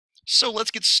So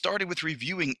let's get started with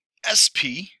reviewing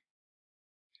sp,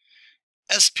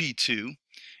 sp2,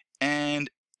 and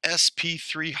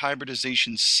sp3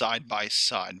 hybridization side by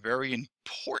side. Very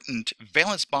important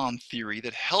valence bond theory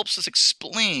that helps us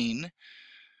explain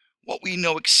what we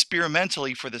know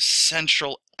experimentally for the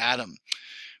central atom.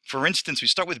 For instance, we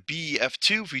start with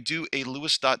BeF2. If we do a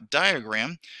Lewis dot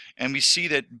diagram, and we see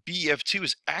that BeF2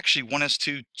 is actually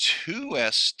 1s2,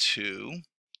 2s2,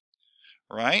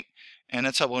 right? And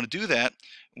that's how we want to do that.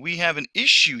 We have an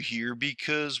issue here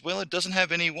because, well, it doesn't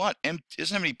have any it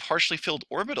doesn't have any partially filled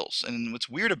orbitals. And what's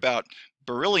weird about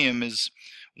beryllium is,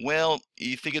 well,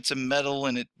 you think it's a metal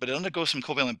but it undergoes some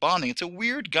covalent bonding. It's a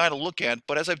weird guy to look at,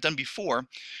 but as I've done before,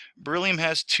 beryllium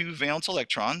has 2 valence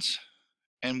electrons,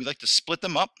 and we like to split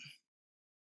them up.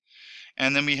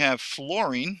 And then we have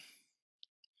fluorine,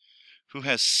 who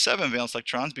has 7 valence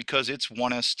electrons because it's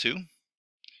 1s2,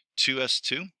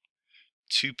 2s2,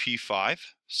 2p5.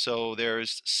 So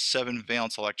there's 7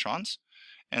 valence electrons.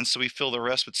 And so we fill the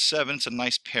rest with 7. It's a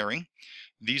nice pairing.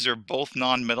 These are both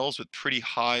nonmetals with pretty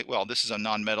high, well, this is a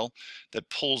nonmetal that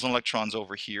pulls electrons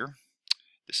over here.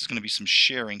 This is going to be some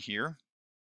sharing here.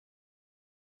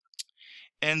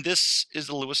 And this is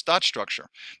the Lewis dot structure.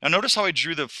 Now notice how I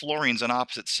drew the fluorines on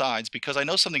opposite sides, because I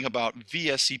know something about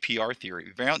VSEPR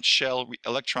theory, valence shell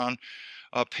electron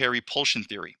pair repulsion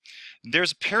theory.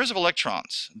 There's pairs of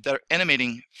electrons that are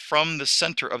emanating from the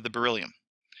center of the beryllium.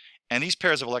 And these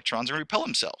pairs of electrons are going to repel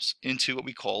themselves into what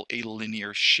we call a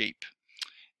linear shape.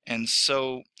 And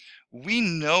so we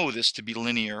know this to be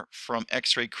linear from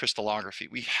X-ray crystallography.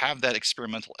 We have that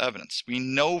experimental evidence. We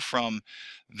know from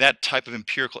that type of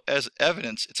empirical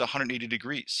evidence it's 180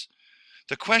 degrees.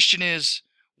 The question is,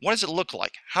 what does it look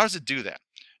like? How does it do that?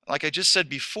 Like I just said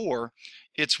before,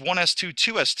 it's 1s2,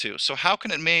 2s2. So how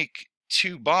can it make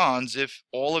 2 bonds if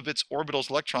all of its orbitals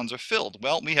electrons are filled?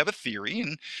 Well, we have a theory,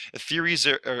 and theories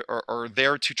are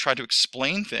there to try to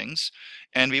explain things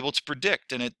and be able to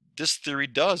predict. And this theory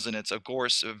does, and it's, of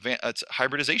course, it's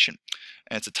hybridization.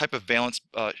 And it's a type of valence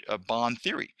bond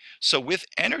theory. So with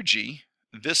energy,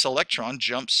 this electron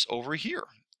jumps over here.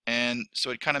 And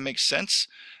so it kind of makes sense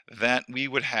that we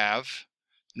would have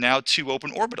now 2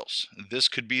 open orbitals. This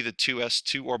could be the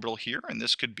 2s2 orbital here, and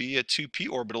this could be a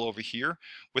 2p orbital over here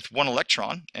with 1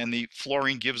 electron, and the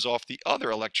fluorine gives off the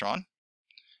other electron,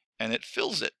 and it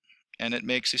fills it, and it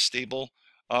makes a stable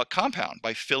compound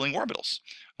by filling orbitals.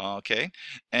 Okay,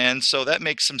 and so that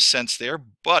makes some sense there,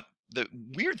 but the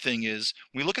weird thing is,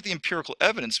 we look at the empirical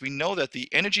evidence, we know that the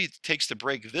energy it takes to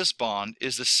break this bond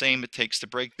is the same it takes to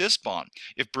break this bond.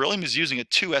 If beryllium is using a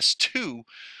 2s2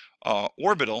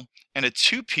 orbital and a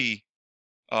 2p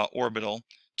orbital,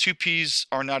 2p's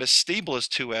are not as stable as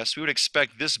 2s. We would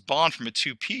expect this bond from a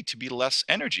 2p to be less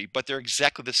energy, but they're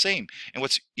exactly the same. And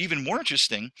what's even more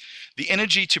interesting, the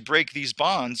energy to break these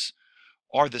bonds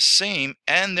are the same,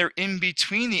 and they're in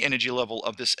between the energy level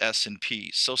of this s and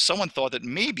p. So someone thought that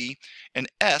maybe an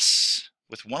s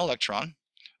with 1 electron,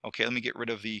 okay, let me get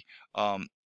rid of the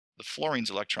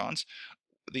fluorine's electrons,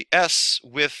 the s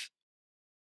with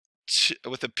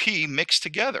a p mixed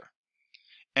together.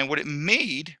 And what it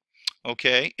made,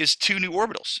 okay, is 2 new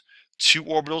orbitals. 2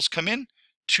 orbitals come in,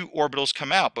 2 orbitals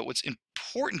come out. But what's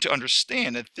important to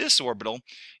understand that this orbital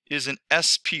is an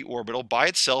sp orbital. By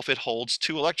itself, it holds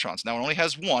 2 electrons. Now, it only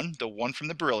has 1, the one from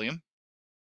the beryllium.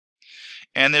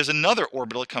 And there's another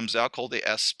orbital that comes out called the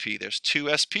sp. There's 2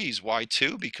 sps. Why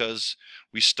 2? Because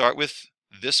we start with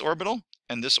this orbital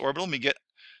and this orbital, and we get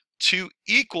 2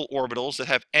 equal orbitals that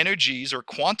have energies or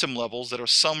quantum levels that are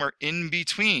somewhere in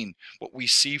between what we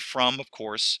see from, of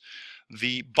course,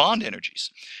 the bond energies.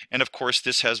 And of course,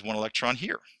 this has 1 electron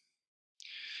here.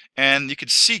 And you can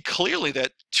see clearly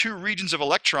that 2 regions of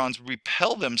electrons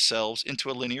repel themselves into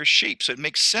a linear shape. So it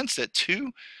makes sense that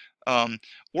 2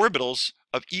 orbitals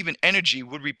of even energy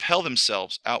would repel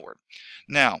themselves outward.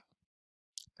 Now,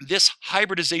 this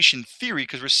hybridization theory,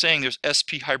 because we're saying there's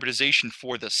sp hybridization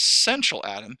for the central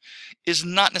atom, is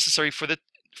not necessary for the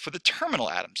terminal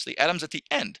atoms, the atoms at the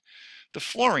end. The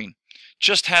fluorine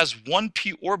just has 1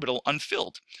 p orbital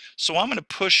unfilled. So I'm going to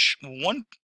push 1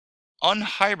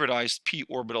 unhybridized p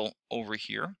orbital over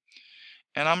here,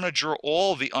 and I'm going to draw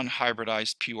all the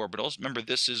unhybridized p orbitals. Remember,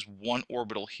 this is 1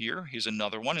 orbital here. Here's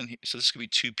another one, and so this could be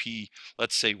 2p,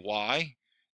 let's say y,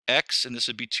 x, and this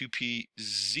would be 2p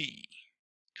z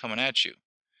coming at you.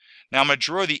 Now I'm going to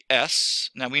draw the S.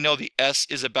 Now we know the S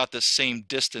is about the same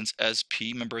distance as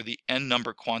P. Remember, the N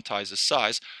number quantizes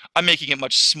size. I'm making it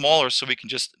much smaller so we can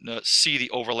just see the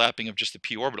overlapping of just the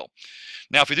P orbital.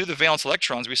 Now if we do the valence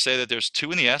electrons, we say that there's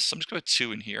 2 in the S. So I'm just going to put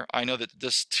 2 in here. I know that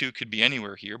this 2 could be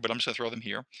anywhere here, but I'm just going to throw them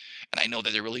here. And I know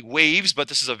that they're really waves, but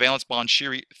this is a valence bond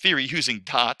theory using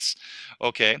dots.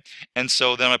 Okay, and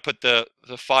so then I put the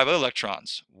 5 other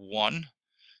electrons. 1,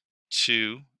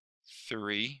 2,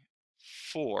 3,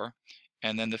 4,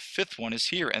 and then the 5th one is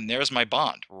here, and there's my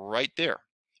bond right there.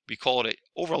 We call it an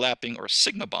overlapping or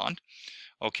sigma bond,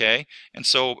 okay? And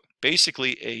so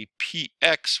basically a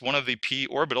px, one of the p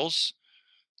orbitals,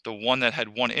 the one that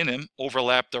had 1 in him,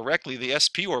 overlapped directly the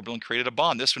sp orbital and created a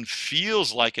bond. This one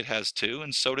feels like it has 2,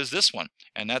 and so does this one.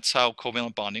 And that's how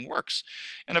covalent bonding works.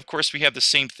 And of course, we have the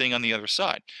same thing on the other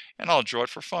side. And I'll draw it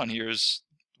for fun. Here's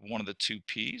one of the 2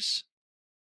 p's.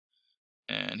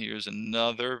 And here's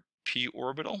another p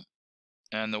orbital.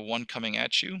 And the one coming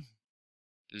at you,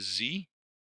 Z.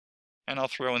 And I'll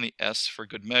throw in the S for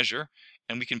good measure.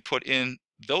 And we can put in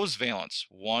those valence.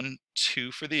 1,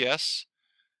 2 for the S.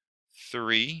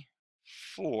 3,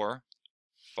 4,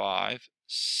 5,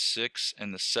 6,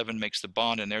 and the 7 makes the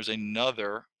bond, and there's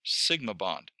another sigma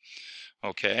bond.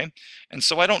 Okay, and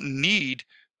so I don't need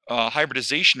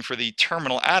hybridization for the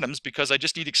terminal atoms because I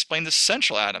just need to explain the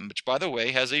central atom, which by the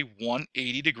way has a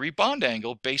 180-degree bond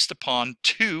angle based upon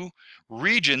 2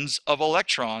 regions of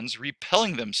electrons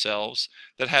repelling themselves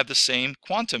that have the same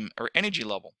quantum or energy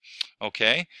level.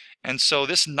 Okay, and so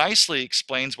this nicely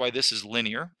explains why this is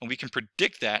linear, and we can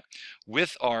predict that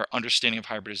with our understanding of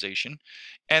hybridization.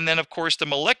 And then of course the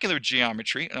molecular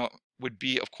geometry would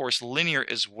be of course linear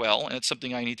as well, and it's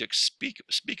something I need to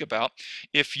speak about.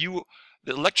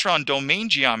 The electron domain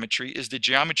geometry is the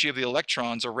geometry of the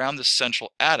electrons around the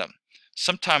central atom.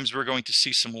 Sometimes we're going to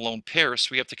see some lone pairs, so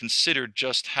we have to consider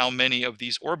just how many of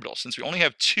these orbitals. Since we only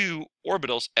have 2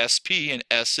 orbitals, sp, and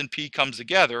S and P comes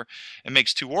together and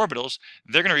makes 2 orbitals,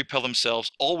 they're going to repel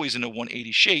themselves always in a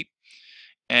 180 shape.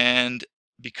 And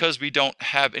because we don't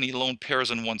have any lone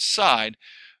pairs on one side,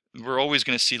 we're always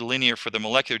going to see linear for the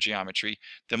molecular geometry.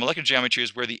 The molecular geometry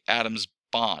is where the atoms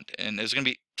bond, and there's going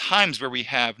to be times where we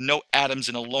have no atoms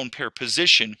in a lone pair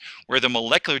position where the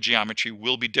molecular geometry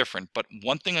will be different. But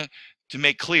one thing to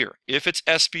make clear, if it's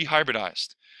sp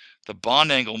hybridized, the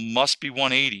bond angle must be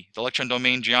 180. The electron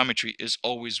domain geometry is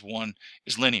always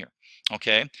linear.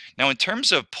 Okay, now in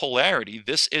terms of polarity,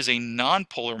 this is a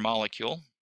nonpolar molecule.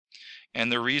 And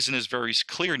the reason is very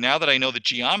clear. Now that I know the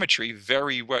geometry,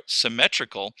 very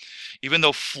symmetrical, even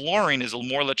though fluorine is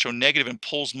more electronegative and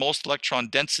pulls most electron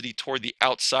density toward the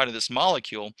outside of this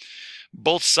molecule,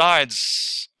 both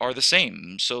sides are the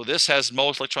same. So this has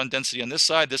most electron density on this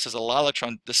side. This has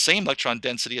the same electron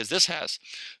density as this has.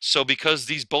 So because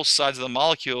these both sides of the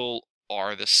molecule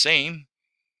are the same,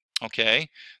 okay,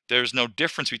 there's no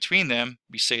difference between them.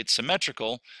 We say it's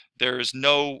symmetrical. There's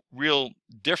no real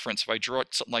difference. If I draw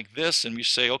it something like this and we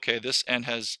say, okay, this end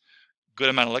has good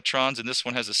amount of electrons and this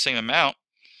one has the same amount,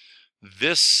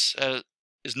 this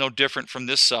is no different from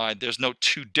this side. There's no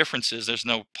 2 differences. There's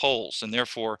no poles. And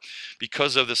therefore,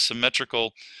 because of the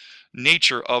symmetrical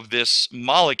nature of this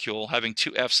molecule having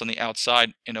 2 F's on the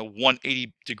outside in a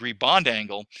 180-degree bond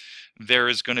angle, there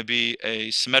is going to be a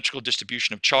symmetrical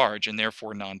distribution of charge and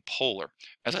therefore nonpolar.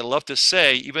 As I love to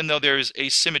say, even though there's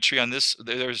asymmetry on this,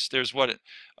 there's what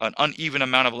an uneven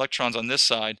amount of electrons on this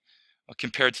side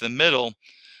compared to the middle,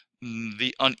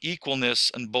 the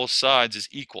unequalness on both sides is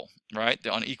equal, right? The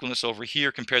unequalness over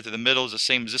here compared to the middle is the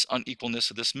same as this unequalness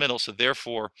of this middle, so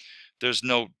therefore there's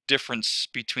no difference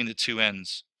between the 2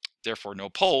 ends. Therefore, no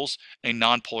poles, a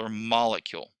nonpolar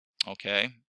molecule. Okay,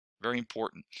 very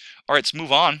important. All right, let's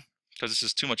move on because this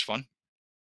is too much fun.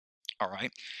 All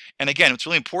right, and again, what's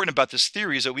really important about this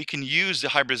theory is that we can use the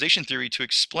hybridization theory to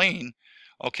explain,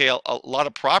 okay, a lot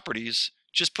of properties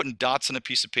just putting dots on a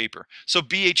piece of paper. So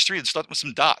BH3, let's start with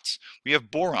some dots. We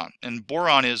have boron, and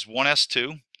boron is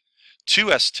 1s2,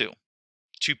 2s2,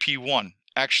 2p1.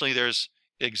 Actually, it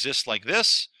exists like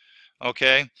this.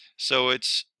 Okay, so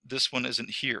this one isn't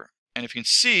here. And if you can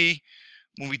see,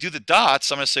 when we do the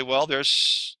dots, I'm going to say, well,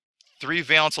 there's 3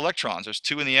 valence electrons. There's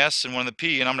 2 in the S and 1 in the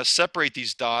P, and I'm going to separate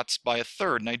these dots by a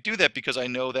third. And I do that because I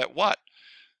know that what?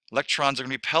 Electrons are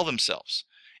going to repel themselves.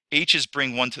 H's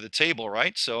bring 1 to the table,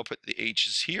 right? So I'll put the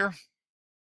H's here,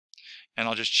 and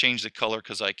I'll just change the color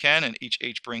because I can, and each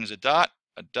H brings a dot,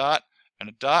 and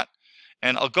a dot.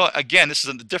 And I'll go, again, this is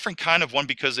a different kind of one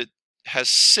because it has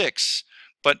 6,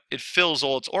 but it fills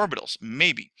all its orbitals,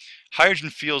 maybe. Hydrogen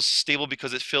feels stable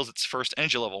because it fills its first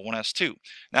energy level, 1s2.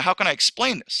 Now, how can I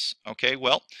explain this? Okay,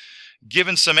 well,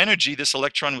 Given some energy, this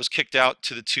electron was kicked out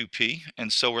to the 2p,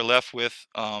 and so we're left with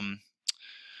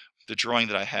the drawing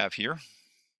that I have here.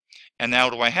 And now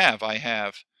what do I have? I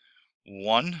have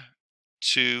 1,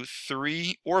 2,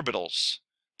 3 orbitals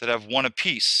that have one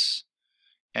apiece.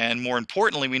 And more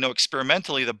importantly, we know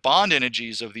experimentally the bond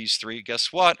energies of these three,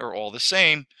 guess what, are all the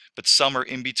same, but some are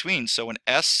in between. So an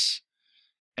S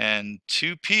and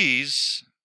two P's,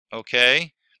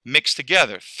 okay, mixed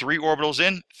together. 3 orbitals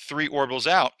in, 3 orbitals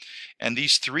out. And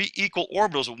these 3 equal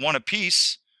orbitals with one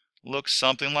apiece look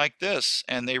something like this.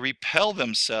 And they repel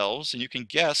themselves, and you can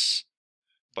guess,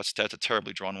 but that's a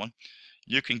terribly drawn one,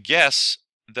 you can guess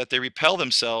that they repel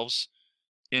themselves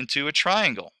into a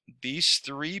triangle. These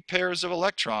 3 pairs of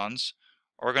electrons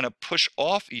are going to push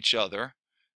off each other,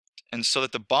 and so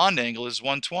that the bond angle is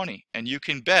 120. And you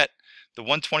can bet the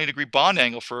 120-degree bond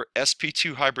angle for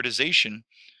sp2 hybridization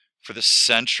for the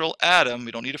central atom,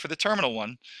 we don't need it for the terminal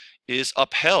one, is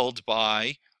upheld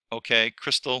by, okay,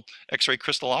 X-ray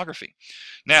crystallography.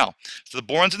 Now, so the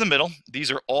boron's in the middle.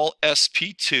 These are all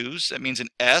sp2s. That means an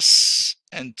S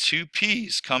and 2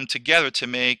 P's come together to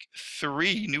make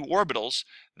 3 new orbitals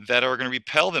that are going to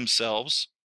repel themselves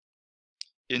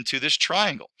into this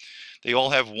triangle. They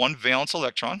all have one valence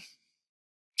electron.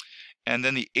 And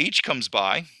then the H comes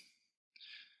by,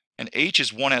 and H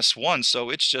is 1s1, so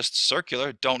it's just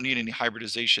circular. Don't need any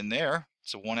hybridization there.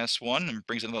 It's a 1s1 and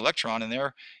brings in an electron, and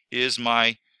there is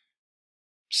my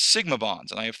sigma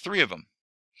bonds, and I have 3 of them.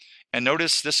 And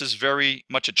notice this is very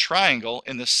much a triangle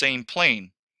in the same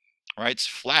plane, right? It's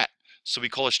flat, so we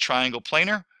call this triangle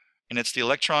planar, and it's the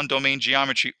electron domain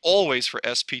geometry always for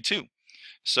sp2.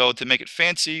 So to make it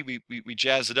fancy, we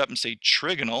jazz it up and say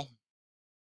trigonal,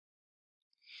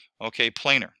 okay,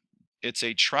 planar. It's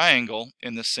a triangle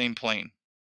in the same plane,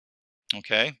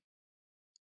 okay?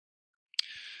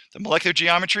 The molecular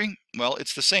geometry, well,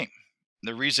 it's the same.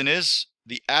 The reason is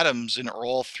the atoms in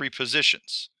all 3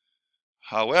 positions.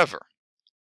 However,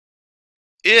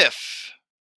 if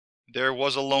there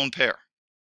was a lone pair,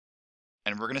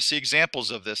 and we're going to see examples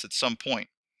of this at some point,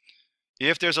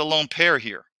 if there's a lone pair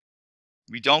here,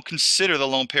 we don't consider the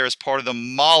lone pair as part of the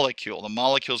molecule. The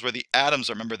molecule is where the atoms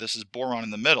are. Remember, this is boron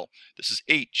in the middle. This is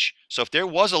H. So if there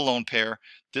was a lone pair,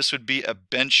 this would be a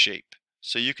bent shape.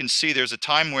 So you can see there's a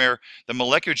time where the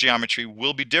molecular geometry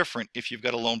will be different if you've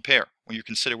got a lone pair, when you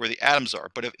consider where the atoms are.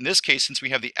 But in this case, since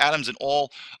we have the atoms in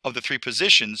all of the 3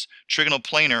 positions, trigonal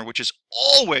planar, which is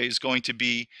always going to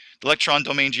be the electron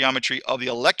domain geometry of the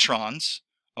electrons,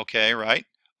 okay, right,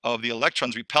 of the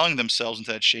electrons repelling themselves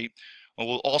into that shape,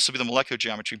 will also be the molecular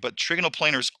geometry, but trigonal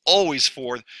planar is always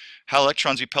for how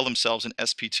electrons repel themselves in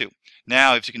sp2.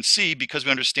 Now, as you can see, because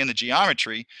we understand the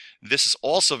geometry, this is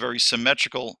also very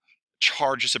symmetrical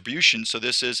charge distribution, so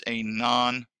this is a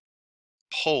non-polar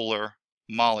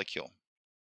molecule.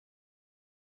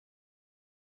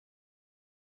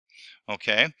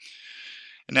 Okay?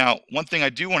 Now, one thing I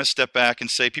do want to step back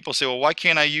and say, people say, well, why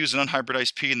can't I use an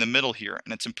unhybridized P in the middle here?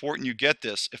 And it's important you get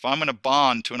this. If I'm going to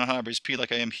bond to an unhybridized P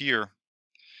like I am here,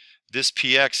 this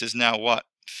px is now what?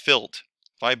 Filled.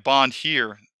 If I bond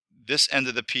here, this end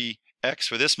of the px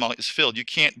for this molecule is filled. You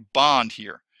can't bond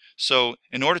here. So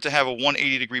in order to have a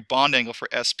 180-degree bond angle for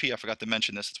sp, I forgot to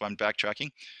mention this, that's why I'm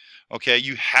backtracking. Okay,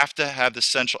 you have to have the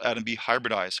central atom be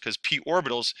hybridized because p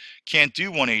orbitals can't do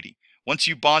 180. Once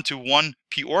you bond to one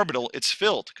p orbital, it's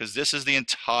filled because this is the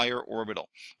entire orbital.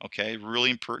 Okay, really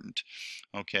important.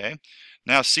 Okay,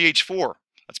 now CH4.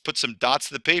 Let's put some dots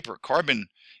to the paper. Carbon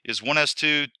is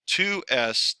 1s2,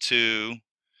 2s2,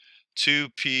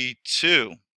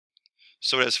 2p2.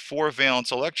 So it has 4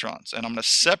 valence electrons. And I'm going to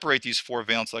separate these 4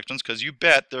 valence electrons because you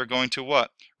bet they're going to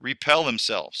what? Repel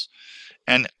themselves.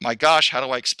 And my gosh, how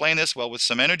do I explain this? Well, with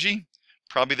some energy,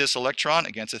 probably this electron,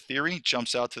 against a theory,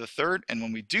 jumps out to the 3rd. And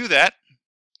when we do that,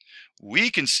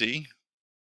 we can see,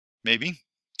 maybe,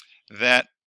 that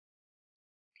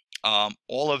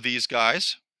all of these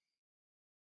guys,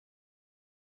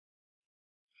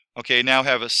 okay, now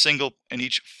have a single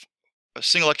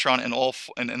electron in all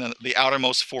in the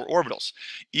outermost 4 orbitals.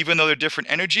 Even though they're different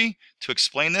energy, to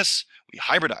explain this, we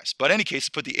hybridize. But in any case,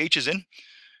 put the H's in.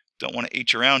 Don't want to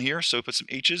H around here, so put some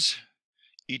H's.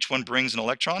 Each one brings an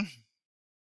electron.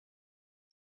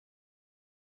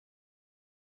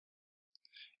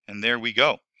 And there we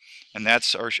go. And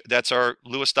that's our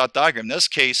Lewis dot diagram. In this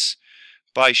case,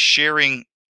 by sharing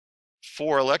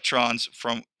 4 electrons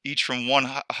from each from one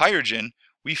hydrogen,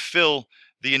 we fill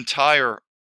the entire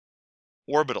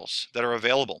orbitals that are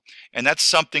available. And that's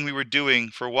something we were doing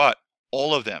for what?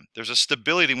 All of them. There's a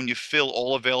stability when you fill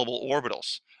all available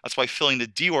orbitals. That's why filling the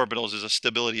d orbitals is a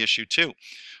stability issue too.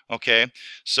 Okay,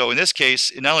 so in this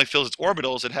case, it not only fills its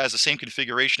orbitals, it has the same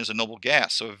configuration as a noble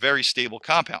gas, so a very stable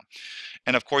compound.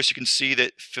 And of course, you can see that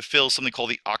it fulfills something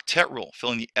called the octet rule,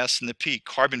 filling the S and the P.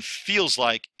 Carbon feels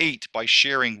like 8 by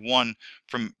sharing 1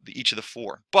 from each of the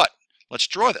 4. But let's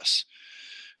draw this.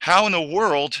 How in the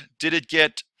world did it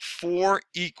get 4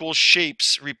 equal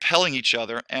shapes repelling each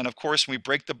other? And of course, when we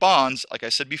break the bonds, like I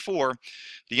said before,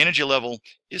 the energy level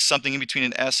is something in between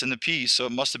an S and the P. So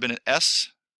it must have been an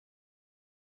S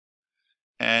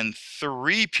and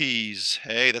 3 P's.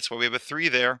 Hey, that's why we have a 3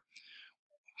 there,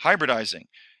 hybridizing.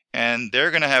 And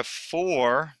they're going to have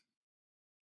 4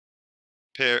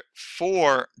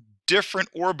 different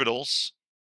orbitals.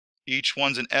 Each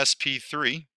one's an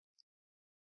sp3.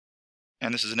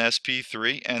 And this is an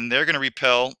sp3. And they're going to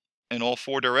repel in all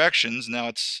 4 directions. Now,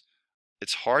 it's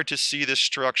hard to see this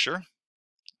structure.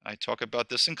 I talk about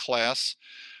this in class.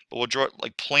 But we'll draw it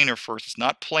like planar first. It's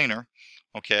not planar.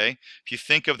 Okay, if you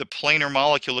think of the planar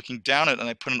molecule looking down it and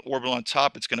I put an orbital on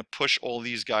top, it's going to push all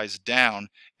these guys down,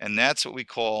 and that's what we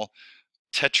call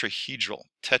tetrahedral.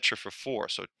 Tetra for 4,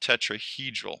 so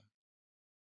tetrahedral.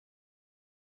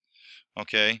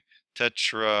 Okay,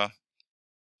 tetra,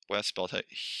 well, that's spelled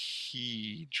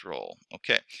hedral.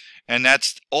 Okay, and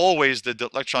that's always the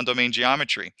electron domain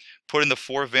geometry. Put in the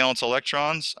 4 valence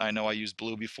electrons. I know I used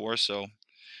blue before, so,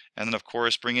 and then of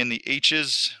course bring in the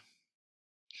H's,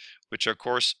 which are of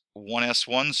course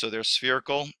 1s1, so they're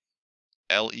spherical.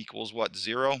 L equals what?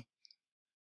 0.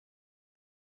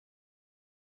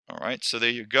 All right, so there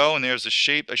you go, and there's the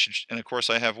shape. And of course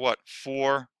I have what?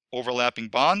 4 overlapping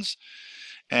bonds.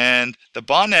 And the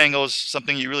bond angle is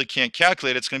something you really can't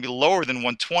calculate. It's going to be lower than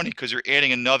 120 because you're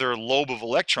adding another lobe of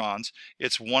electrons.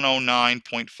 It's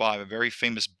 109.5, a very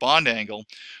famous bond angle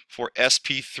for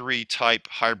sp3 type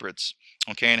hybrids.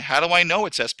 Okay, and how do I know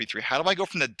it's sp3? How do I go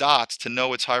from the dots to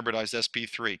know it's hybridized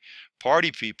sp3?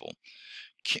 Party people,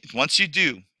 once you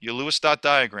do your Lewis dot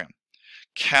diagram,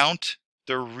 count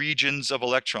the regions of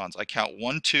electrons. I count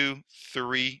 1, 2,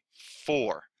 3,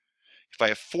 4. If I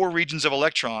have 4 regions of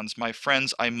electrons, my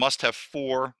friends, I must have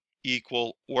 4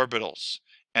 equal orbitals.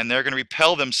 And they're going to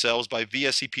repel themselves by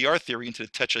VSEPR theory into the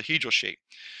tetrahedral shape.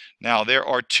 Now, there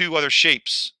are 2 other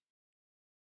shapes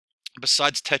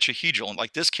besides tetrahedral. And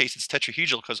like this case, it's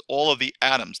tetrahedral because all of the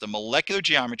atoms, the molecular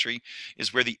geometry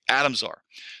is where the atoms are.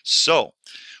 So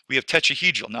we have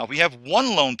tetrahedral. Now, if we have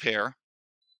 1 lone pair,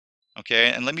 okay,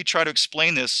 and let me try to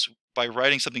explain this by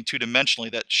writing something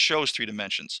 2-dimensionally that shows 3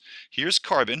 dimensions. Here's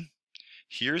carbon.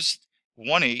 Here's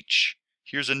 1H,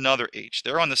 here's another H.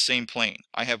 They're on the same plane.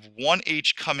 I have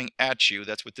 1H coming at you,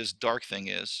 that's what this dark thing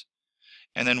is,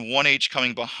 and then 1H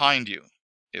coming behind you,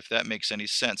 if that makes any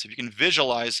sense. If you can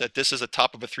visualize that this is the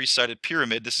top of a 3-sided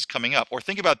pyramid, this is coming up. Or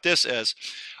think about this as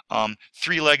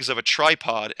 3 legs of a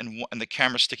tripod and the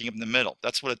camera sticking up in the middle.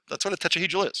 That's what a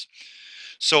tetrahedral is.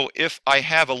 So if I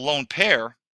have a lone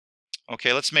pair,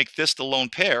 okay, let's make this the lone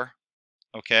pair,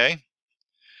 okay?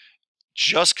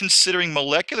 Just considering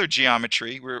molecular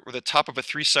geometry, we're the top of a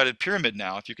 3-sided pyramid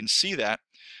now. If you can see that,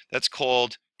 that's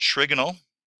called trigonal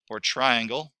or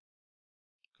triangle,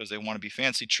 because they want to be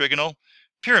fancy. Trigonal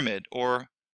pyramid or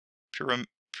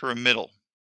pyramidal.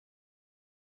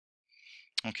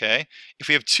 Okay, if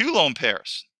we have 2 lone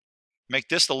pairs, make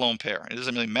this the lone pair. It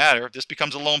doesn't really matter. If this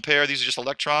becomes a lone pair, these are just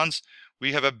electrons.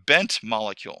 We have a bent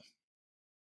molecule.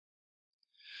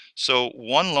 So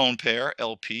 1 lone pair,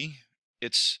 LP,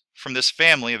 it's from this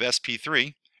family of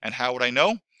sp3. And how would I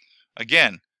know?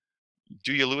 Again,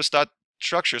 do your Lewis dot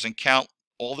structures and count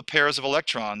all the pairs of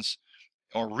electrons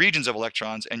or regions of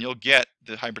electrons, and you'll get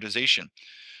the hybridization.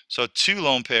 So 2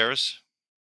 lone pairs,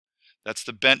 that's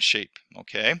the bent shape,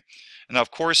 okay? And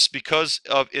of course, because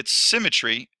of its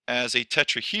symmetry as a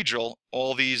tetrahedral,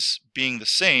 all these being the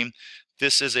same,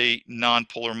 this is a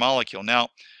nonpolar molecule. Now,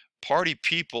 party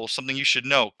people, something you should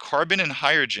know, carbon and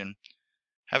hydrogen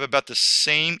have about the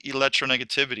same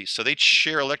electronegativity. So they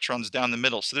share electrons down the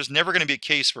middle. So there's never going to be a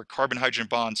case where carbon-hydrogen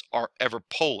bonds are ever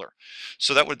polar.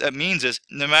 So what that means is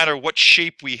no matter what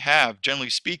shape we have, generally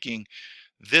speaking,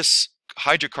 this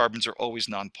hydrocarbons are always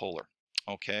nonpolar.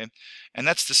 Okay, and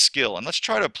that's the skill. And let's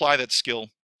try to apply that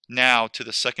skill now to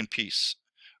the second piece.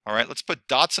 All right, let's put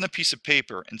dots on a piece of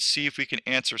paper and see if we can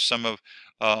answer some of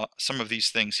these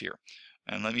things here.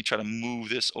 And let me try to move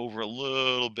this over a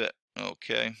little bit.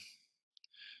 Okay.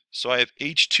 So I have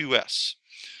H2S.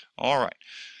 All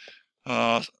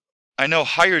right. I know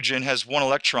hydrogen has 1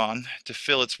 electron to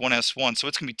fill its 1s1, so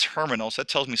it's going to be terminal. So that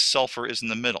tells me sulfur is in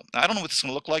the middle. Now, I don't know what this is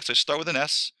going to look like, so I start with an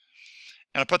S,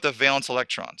 and I put the valence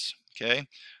electrons. Okay.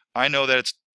 I know that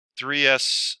it's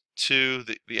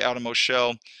 3s2, the outermost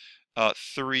shell,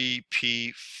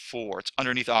 3p4. It's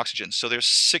underneath oxygen. So there's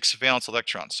 6 valence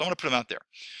electrons. So I'm going to put them out there.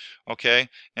 Okay.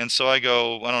 And so I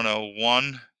go, I don't know,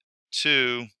 1,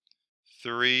 2,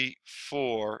 3,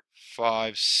 4,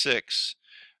 5, 6.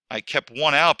 I kept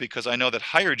one out because I know that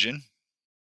hydrogen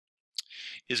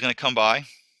is going to come by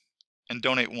and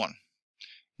donate 1.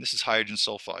 This is hydrogen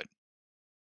sulfide.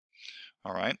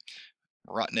 All right.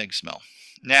 Rotten egg smell.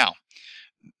 Now,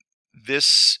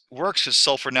 this works because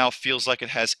sulfur now feels like it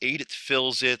has 8. It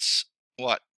fills its,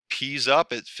 what, P's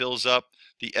up. It fills up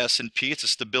the S and P. It's a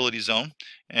stability zone.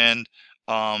 And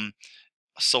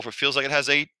sulfur feels like it has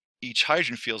 8. Each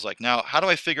hydrogen feels like. Now, how do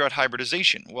I figure out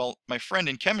hybridization? Well, my friend,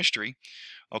 in chemistry,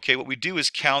 okay, what we do is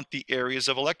count the areas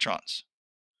of electrons.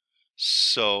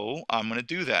 So I'm going to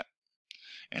do that.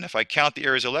 And if I count the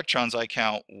areas of electrons, I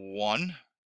count 1,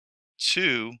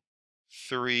 2,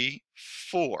 3,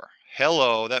 4.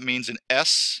 Hello, that means an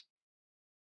S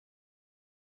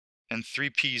and 3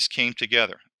 P's came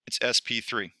together. It's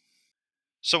sp3.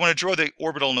 So I'm going to draw the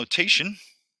orbital notation.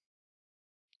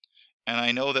 And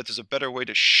I know that there's a better way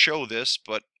to show this,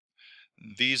 but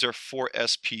these are 4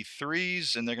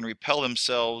 sp3s, and they're going to repel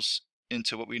themselves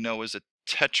into what we know is a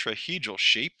tetrahedral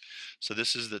shape. So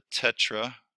this is the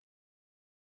tetrahedral.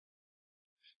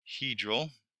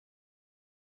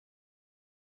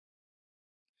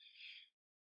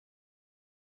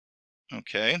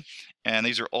 Okay, and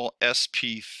these are all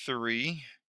sp3,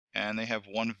 and they have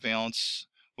 1 valence.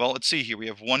 Well, let's see here. We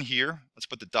have 1 here. Let's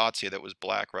put the dots here. That was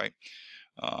black, right?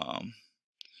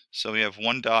 So we have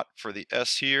 1 dot for the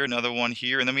S here, another 1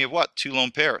 here, and then we have what? 2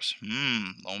 lone pairs.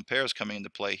 Lone pairs coming into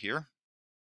play here.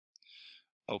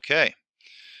 Okay,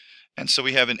 and so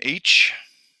we have an H,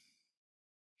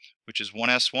 which is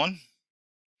 1s1.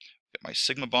 Got my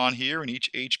sigma bond here, and each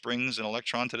H brings an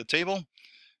electron to the table,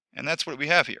 and that's what we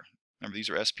have here. Remember, these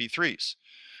are sp3s.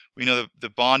 We know that the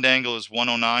bond angle is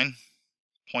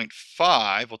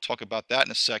 109.5. We'll talk about that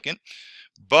in a second.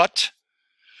 But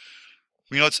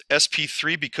we know it's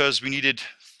sp3 because we needed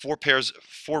 4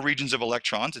 regions of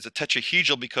electrons. It's a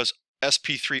tetrahedral because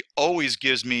sp3 always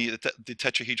gives me the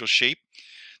tetrahedral shape.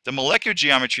 The molecular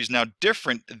geometry is now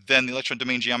different than the electron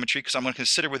domain geometry because I'm going to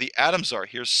consider where the atoms are.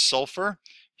 Here's sulfur,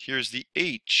 here's the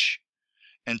H,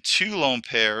 and 2 lone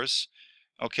pairs,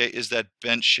 okay, is that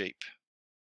bent shape.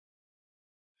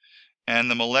 And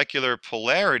the molecular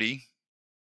polarity,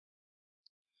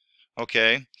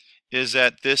 okay, is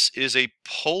that this is a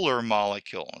polar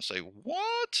molecule. And say,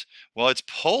 what? Well, it's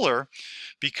polar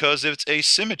because it's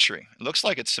asymmetry. It looks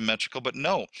like it's symmetrical, but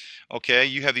no. Okay,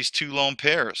 you have these 2 lone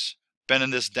pairs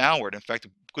bending this downward. In fact, a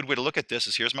good way to look at this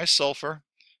is here's my sulfur,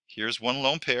 here's 1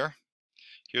 lone pair,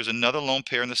 here's another lone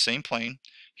pair in the same plane,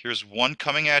 here's 1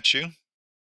 coming at you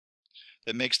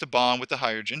that makes the bond with the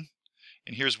hydrogen,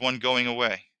 and here's 1 going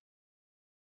away.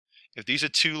 If these are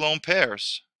 2 lone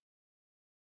pairs,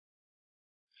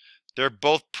 they're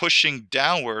both pushing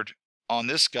downward on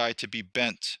this guy to be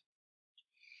bent.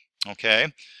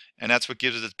 Okay? And that's what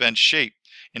gives it its bent shape.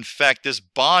 In fact, this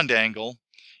bond angle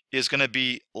is going to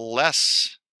be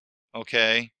less,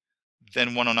 okay,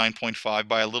 than 109.5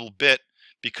 by a little bit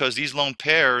because these lone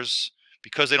pairs,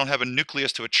 because they don't have a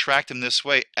nucleus to attract them this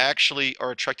way, actually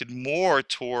are attracted more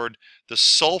toward the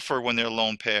sulfur when they're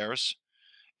lone pairs,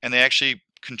 and they actually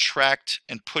contract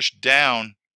and push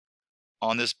down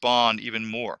on this bond even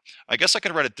more. I guess I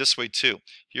could write it this way too.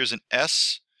 Here's an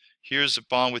S, here's a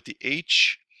bond with the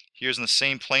H, here's in the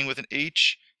same plane with an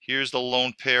H, here's the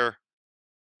lone pair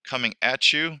coming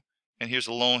at you, and here's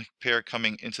the lone pair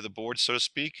coming into the board, so to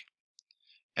speak.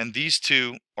 And these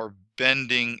 2 are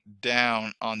bending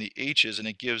down on the H's, and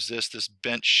it gives this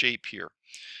bent shape here.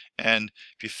 And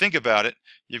if you think about it,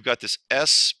 you've got this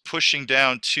S pushing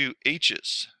down 2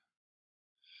 H's,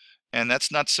 and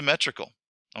that's not symmetrical.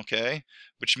 Okay,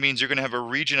 which means you're going to have a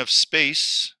region of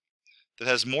space that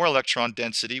has more electron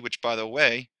density, which, by the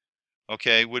way,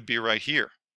 okay, would be right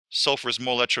here. Sulfur is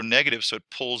more electronegative, so it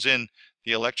pulls in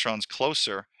the electrons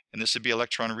closer, and this would be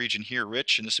electron region here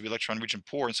rich, and this would be electron region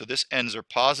poor, and so this ends are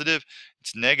positive,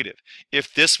 it's negative.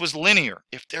 If this was linear,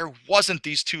 if there wasn't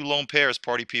these 2 lone pairs,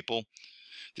 party people,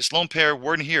 this lone pair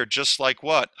weren't here, just like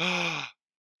what?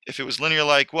 If it was linear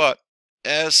like what?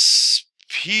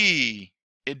 SP.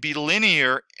 It'd be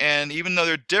linear, and even though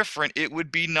they're different, it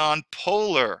would be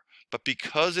nonpolar. But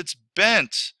because it's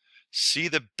bent, see,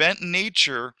 the bent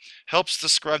nature helps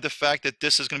describe the fact that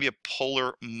this is going to be a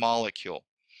polar molecule.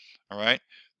 All right,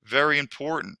 very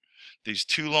important. These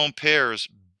 2 lone pairs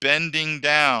bending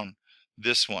down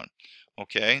this one.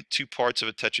 Okay, 2 parts of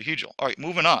a tetrahedral. All right,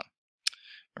 moving on.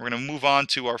 We're going to move on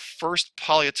to our first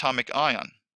polyatomic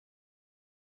ion,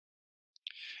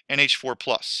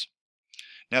 NH4+.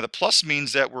 Now the plus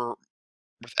means that we're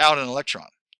without an electron.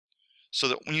 So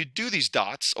that when you do these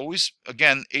dots, always,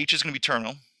 again, H is going to be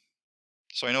terminal.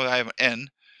 So I know that I have an N,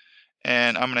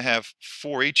 and I'm going to have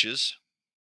 4 H's.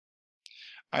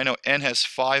 I know N has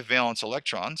 5 valence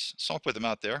electrons, so I'll put them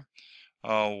out there.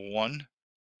 1,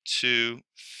 2,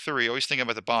 3. Always thinking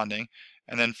about the bonding.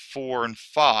 And then 4 and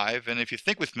 5. And if you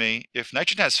think with me, if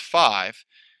nitrogen has 5,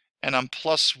 and I'm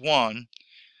plus 1,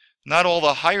 not all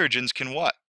the hydrogens can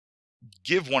what?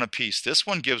 Give 1 apiece. This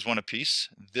one gives 1 apiece.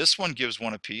 This one gives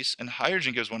 1 apiece. And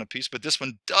hydrogen gives 1 apiece, but this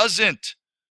one doesn't.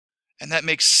 And that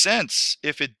makes sense.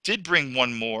 If it did bring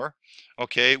 1 more,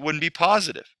 okay, it wouldn't be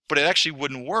positive. But it actually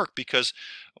wouldn't work because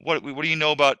what do you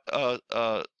know about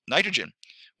nitrogen?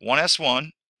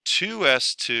 1s1,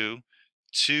 2s2,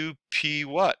 2p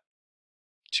what?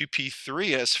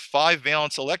 2p3 has 5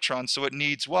 valence electrons, so it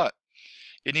needs what?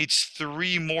 It needs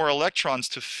 3 more electrons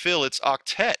to fill its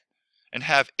octet and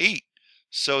have 8.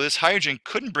 So this hydrogen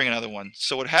couldn't bring another one.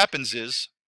 So what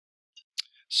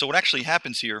actually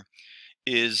happens here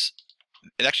is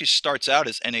it actually starts out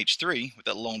as NH3 with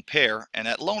that lone pair, and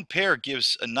that lone pair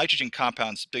gives a nitrogen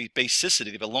compound's basicity.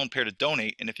 They have a lone pair to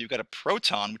donate, and if you've got a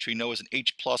proton, which we know is an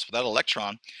H plus without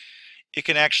electron, it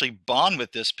can actually bond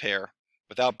with this pair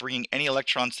without bringing any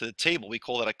electrons to the table. We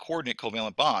call that a coordinate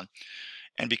covalent bond.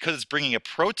 And because it's bringing a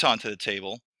proton to the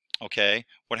table, okay,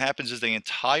 what happens is the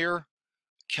entire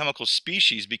chemical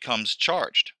species becomes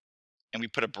charged. And we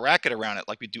put a bracket around it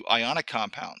like we do ionic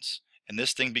compounds. And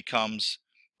this thing becomes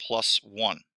plus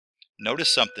 1.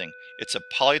 Notice something. It's a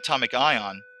polyatomic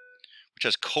ion which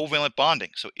has covalent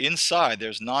bonding. So inside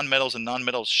there's nonmetals and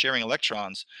nonmetals sharing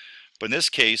electrons, but in this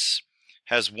case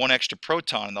has 1 extra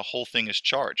proton and the whole thing is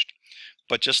charged.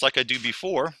 But just like I do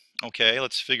before, okay,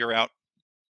 let's figure out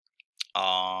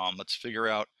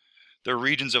the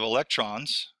regions of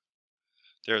electrons.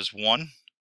 There's 1,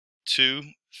 2,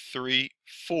 3,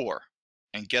 4.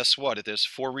 And guess what? If there's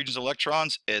 4 regions of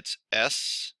electrons, it's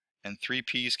S and 3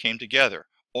 P's came together.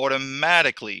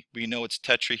 Automatically, we know it's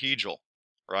tetrahedral,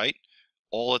 right?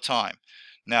 All the time.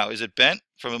 Now, is it bent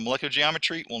from a molecular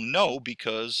geometry? Well, no,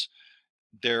 because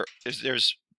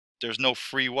there's no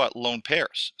free what? Lone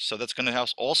pairs. So that's going to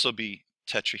also be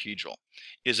tetrahedral.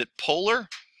 Is it polar?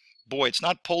 Boy, it's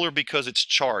not polar because it's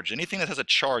charged. Anything that has a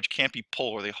charge can't be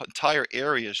polar. The entire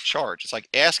area is charged. It's like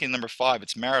asking number 5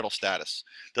 its marital status.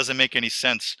 Doesn't make any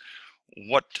sense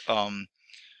what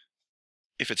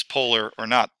if it's polar or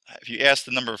not. If you ask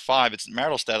the number 5 its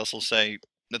marital status, it'll say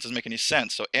that doesn't make any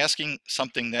sense. So asking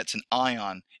something that's an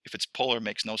ion if it's polar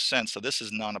makes no sense. So this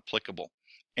is non-applicable.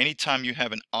 Anytime you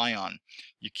have an ion,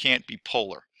 you can't be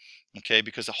polar. Okay,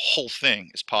 because the whole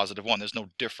thing is positive 1. There's no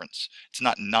difference. It's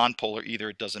not nonpolar either.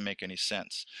 It doesn't make any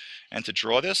sense. And to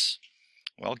draw this,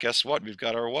 well, guess what? We've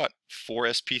got our what? 4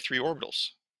 sp3 orbitals.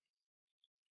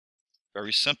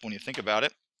 Very simple when you think about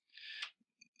it.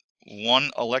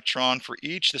 1 electron for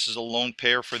each. This is a lone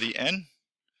pair for the N.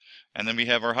 And then we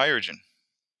have our hydrogen.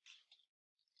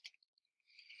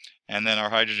 And then our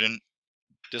hydrogen,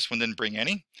 this one didn't bring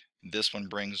any. This one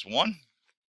brings 1.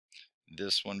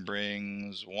 This one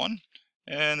brings 1.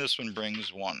 And this one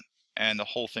brings 1. And the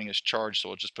whole thing is charged, so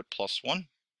we'll just put plus 1.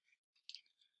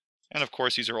 And of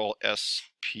course, these are all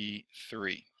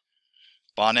sp3.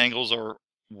 Bond angles are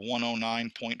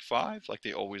 109.5, like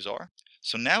they always are.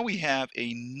 So now we have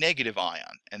a negative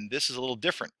ion, and this is a little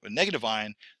different. With negative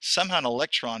ion, somehow an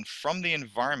electron from the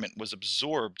environment was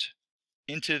absorbed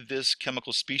into this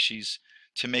chemical species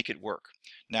to make it work.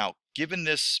 Now, given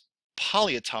this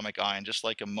polyatomic ion, just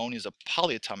like ammonia is a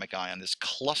polyatomic ion, this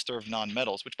cluster of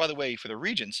nonmetals, which by the way, for the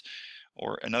regions,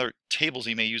 or in other tables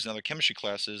you may use in other chemistry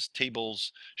classes,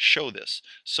 tables show this.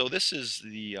 So this is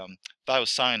the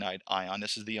thiocyanide ion,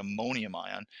 this is the ammonium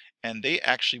ion, and they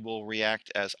actually will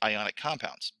react as ionic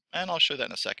compounds. And I'll show that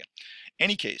in a second.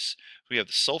 Any case, we have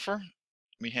the sulfur,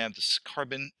 we have this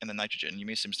carbon, and the nitrogen. You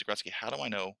may say, Mr. Grotsky, how do I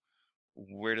know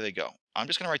where do they go? I'm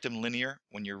just going to write them linear.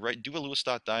 When you do a Lewis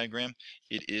dot diagram,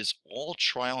 it is all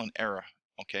trial and error,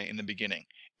 okay, in the beginning.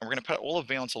 And we're going to put all the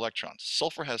valence electrons.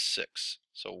 Sulfur has 6.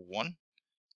 So 1,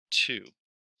 2,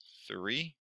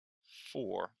 3,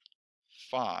 4,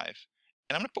 5.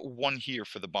 And I'm going to put 1 here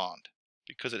for the bond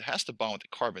because it has to bond with the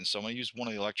carbon. So I'm going to use one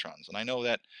of the electrons. And I know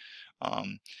that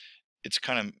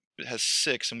it has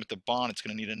 6, and with the bond, it's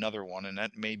going to need another one. And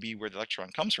that may be where the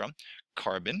electron comes from.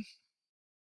 Carbon,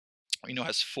 we know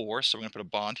has 4, so we're going to put a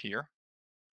bond here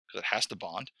because it has to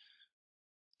bond.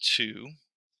 2,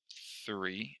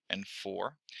 3, and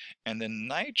 4. And then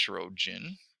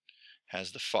nitrogen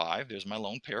has the 5. There's my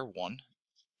lone pair. 1,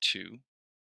 2,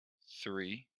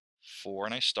 3, 4,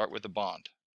 and I start with a bond.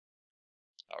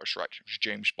 I was right. It was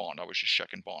James Bond. I was just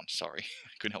checking Bond. Sorry,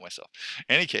 couldn't help myself.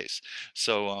 Any case,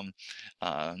 so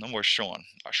no more Sean.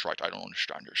 That's right. I don't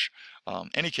understand this.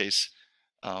 Any case,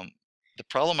 um, the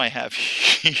problem I have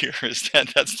here is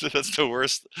that that's the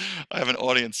worst. I have an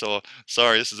audience, so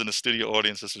sorry. This isn't a studio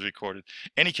audience. This is recorded.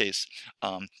 Any case,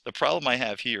 the problem I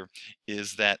have here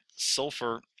is that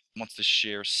sulfur wants to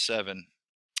share 7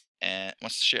 and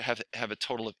wants to share, have a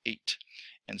total of 8.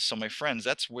 And so my friends,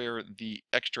 that's where the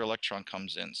extra electron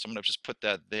comes in. So I'm going to just put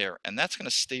that there, and that's going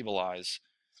to stabilize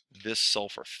this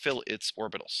sulfur, fill its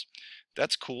orbitals.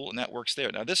 That's cool, and that works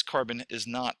there. Now this carbon is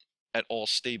not at all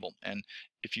stable, and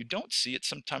if you don't see it,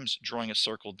 sometimes drawing a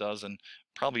circle does, and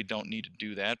probably don't need to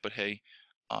do that, but hey,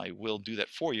 I will do that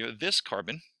for you. This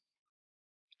carbon,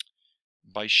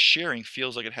 by sharing,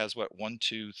 feels like it has what, 1,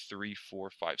 2, 3,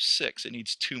 4, 5, 6. It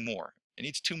needs 2 more. It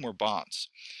needs 2 more bonds.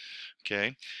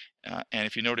 Okay, and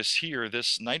if you notice here,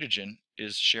 this nitrogen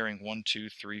is sharing 1, 2,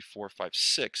 3, 4, 5,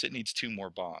 6. It needs 2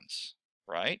 more bonds,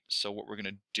 right? So what we're going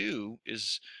to do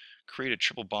is create a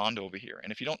triple bond over here.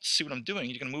 And if you don't see what I'm doing,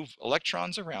 you're going to move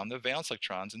electrons around, the valence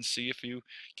electrons, and see if you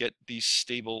get these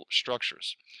stable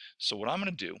structures. So what I'm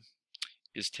going to do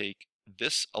is take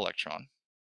this electron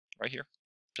right here,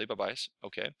 say by bias,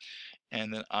 okay,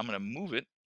 and then I'm going to move it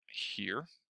here.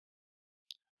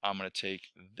 I'm going to take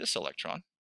this electron.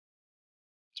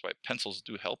 That's why pencils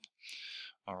do help.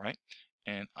 All right,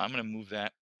 and I'm going to move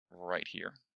that right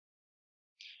here.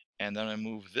 And then I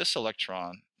move this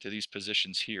electron to these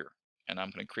positions here. And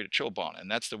I'm going to create a triple bond.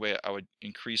 And that's the way I would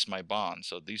increase my bond.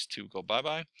 So these two go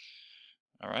bye-bye.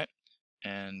 All right,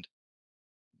 and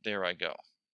there I go.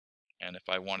 And if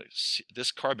I want to see,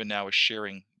 this carbon now is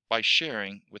sharing, by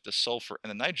sharing with the sulfur and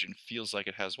the nitrogen, feels like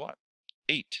it has what?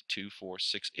 8, 2, 4,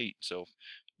 6, 8. So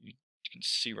you can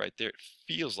see right there, it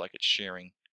feels like it's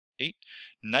sharing 8.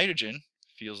 Nitrogen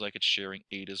feels like it's sharing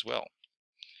 8 as well.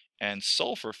 And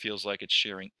sulfur feels like it's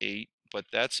sharing 8, but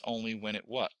that's only when it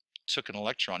what? Took an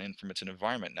electron in from its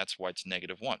environment. And that's why it's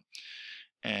 -1.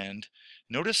 And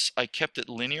notice I kept it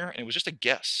linear, and it was just a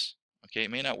guess. Okay,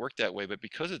 it may not work that way, but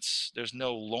because there's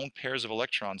no lone pairs of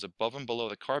electrons above and below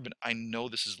the carbon, I know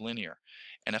this is linear.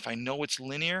 And if I know it's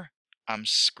linear, I'm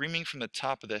screaming from the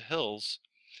top of the hills,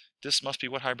 this must be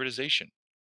what hybridization.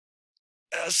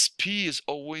 sp is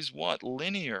always what?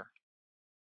 Linear.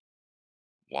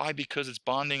 Why? Because it's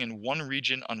bonding in one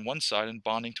region on one side and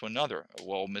bonding to another.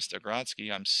 Well, Mr.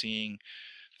 Grodsky, I'm seeing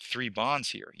 3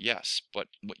 bonds here. Yes, but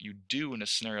what you do in a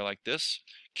scenario like this,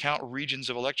 count regions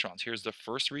of electrons. Here's the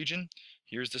first region,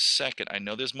 here's the second. I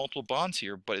know there's multiple bonds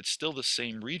here, but it's still the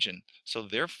same region. So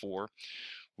therefore,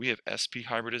 we have sp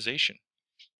hybridization.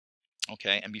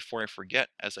 Okay, and before I forget,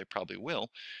 as I probably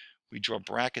will, we draw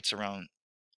brackets around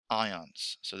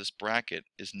ions. So this bracket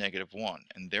is -1,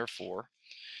 and therefore,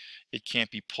 it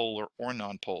can't be polar or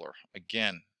nonpolar.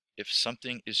 Again, if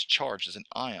something is charged as an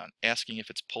ion, asking if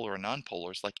it's polar or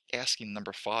nonpolar is like asking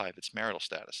number 5 its marital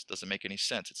status. Doesn't make any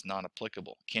sense. It's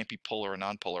non-applicable. Can't be polar or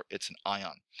nonpolar. It's an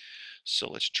ion. So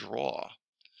let's draw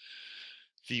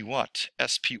the what?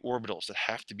 sp orbitals that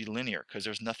have to be linear because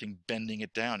there's nothing bending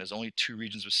it down. There's only 2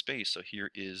 regions of space. So here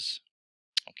is,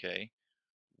 okay,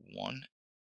 1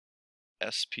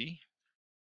 sp,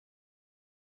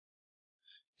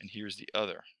 and here's the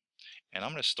other. And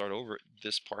I'm going to start over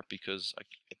this part because I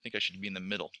think I should be in the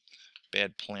middle.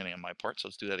 Bad planning on my part, so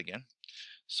let's do that again.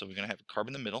 So we're going to have a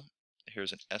carbon in the middle.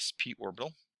 Here's an sp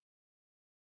orbital.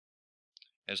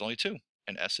 There's only 2,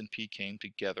 and s and p came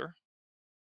together.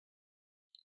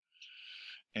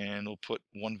 And we'll put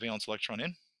 1 valence electron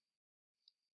in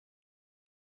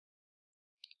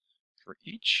for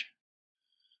each.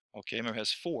 Okay, remember it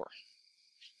has 4.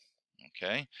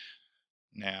 Okay,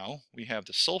 now we have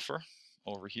the sulfur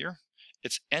over here.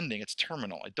 It's ending, it's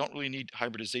terminal. I don't really need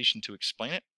hybridization to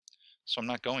explain it, so I'm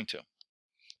not going to.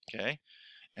 Okay,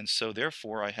 and so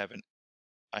therefore I have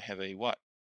a what?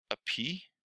 A p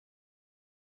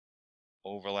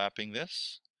overlapping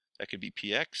this. That could be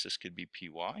px, this could be py,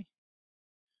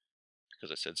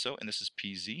 because I said so, and this is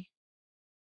pz.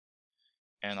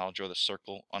 And I'll draw the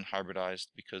circle unhybridized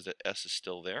because the s is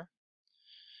still there.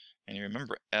 And you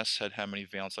remember s had how many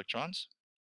valence electrons?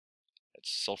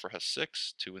 Sulfur has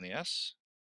 6, 2 in the s,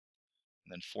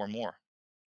 and then 4 more.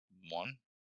 1,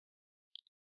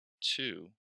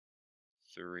 2,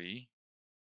 3,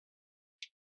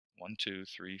 1, 2,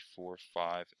 3, 4,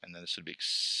 5, and then this would be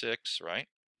 6, right?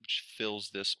 Which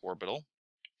fills this orbital.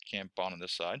 Can't bond on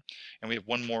this side. And we have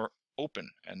 1 more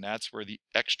open, and that's where the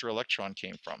extra electron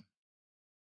came from.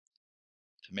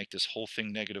 To make this whole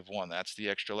thing -1, that's the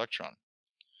extra electron.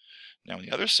 Now on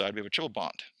the other side, we have a triple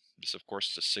bond. This, of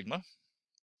course, is a sigma.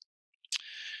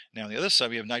 Now on the other side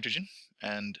we have nitrogen,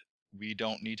 and we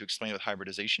don't need to explain it with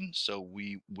hybridization, so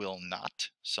we will not.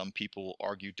 Some people will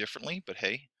argue differently, but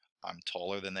hey, I'm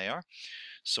taller than they are.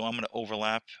 So I'm going to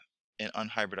overlap an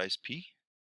unhybridized P.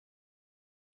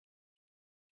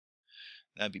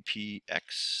 That'd be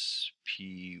PX,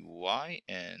 PY,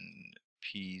 and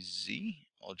PZ.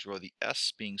 I'll draw the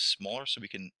S being smaller so we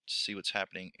can see what's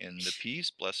happening in the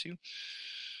P's. Bless you.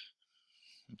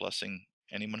 Blessing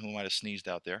anyone who might have sneezed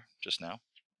out there just now.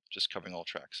 Just covering all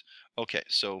tracks. Okay,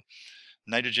 so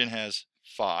nitrogen has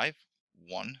 5,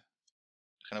 1,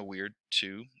 kind of weird,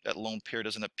 2. That lone pair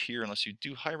doesn't appear unless you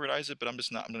do hybridize it, but I'm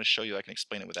going to show you I can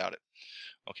explain it without it.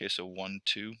 Okay, so 1,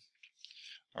 2.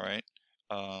 All right.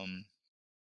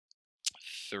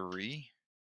 3.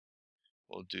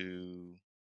 We'll do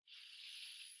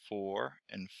 4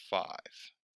 and 5.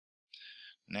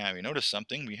 Now you notice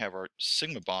something. We have our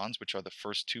sigma bonds, which are the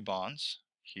first 2 bonds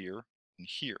here and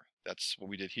here. That's what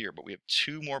we did here, but we have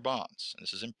 2 more bonds, and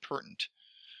this is important.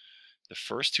 The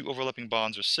first 2 overlapping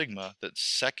bonds are sigma. The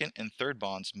second and third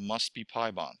bonds must be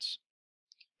pi bonds.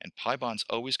 And pi bonds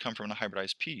always come from a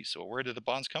hybridized P. So where do the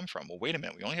bonds come from? Well, wait a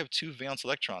minute. We only have 2 valence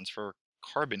electrons for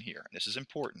carbon here, and this is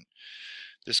important.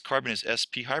 This carbon is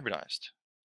sp hybridized,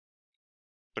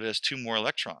 but it has 2 more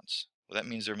electrons. Well, that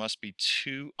means there must be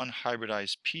 2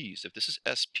 unhybridized P's. If this is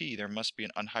sp, there must be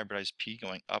an unhybridized P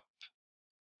going up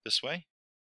this way,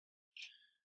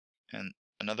 and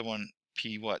another one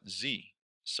P what? Z.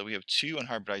 So we have 2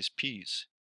 unhybridized P's,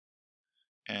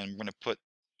 and we're going to put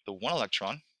the 1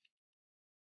 electron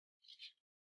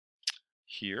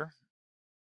here,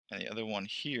 and the other one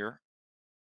here,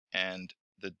 and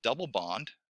the double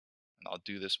bond, and I'll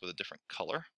do this with a different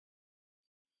color.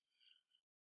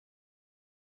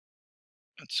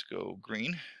 Let's go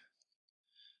green.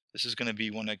 This is going to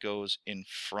be one that goes in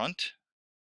front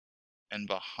and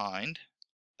behind.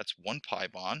 That's 1 pi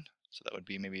bond, so that would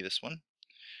be maybe this one.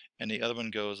 And the other one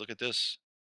goes, look at this,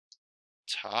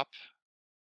 top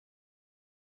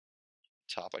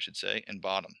I should say, and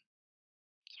bottom.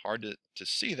 It's hard to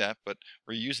see that, but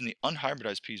we're using the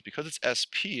unhybridized P's. Because it's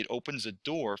sp, it opens a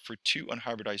door for 2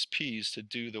 unhybridized P's to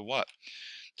do the what?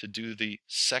 To do the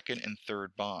second and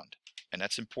third bond. And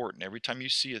that's important. Every time you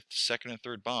see a second and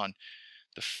third bond,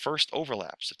 the first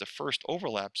overlaps. If the first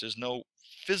overlaps, there's no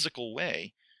physical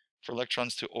way for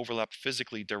electrons to overlap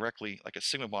physically directly like a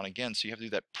sigma bond again, so you have to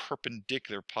do that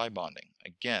perpendicular pi bonding.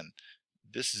 Again,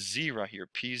 this Z right here,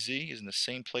 PZ, is in the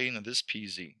same plane of this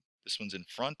PZ. This one's in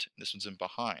front, and this one's in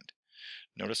behind.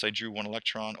 Notice I drew 1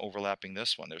 electron overlapping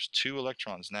this one. There's 2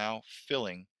 electrons now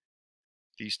filling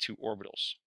these 2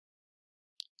 orbitals.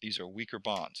 These are weaker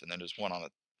bonds, and then there's 1 on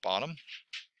the bottom,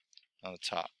 on the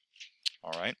top.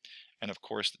 All right, and of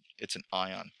course it's an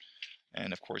ion,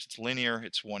 and of course it's linear.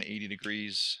 It's 180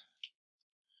 degrees,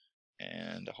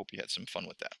 and I hope you had some fun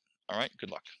with that. All right,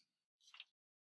 good luck.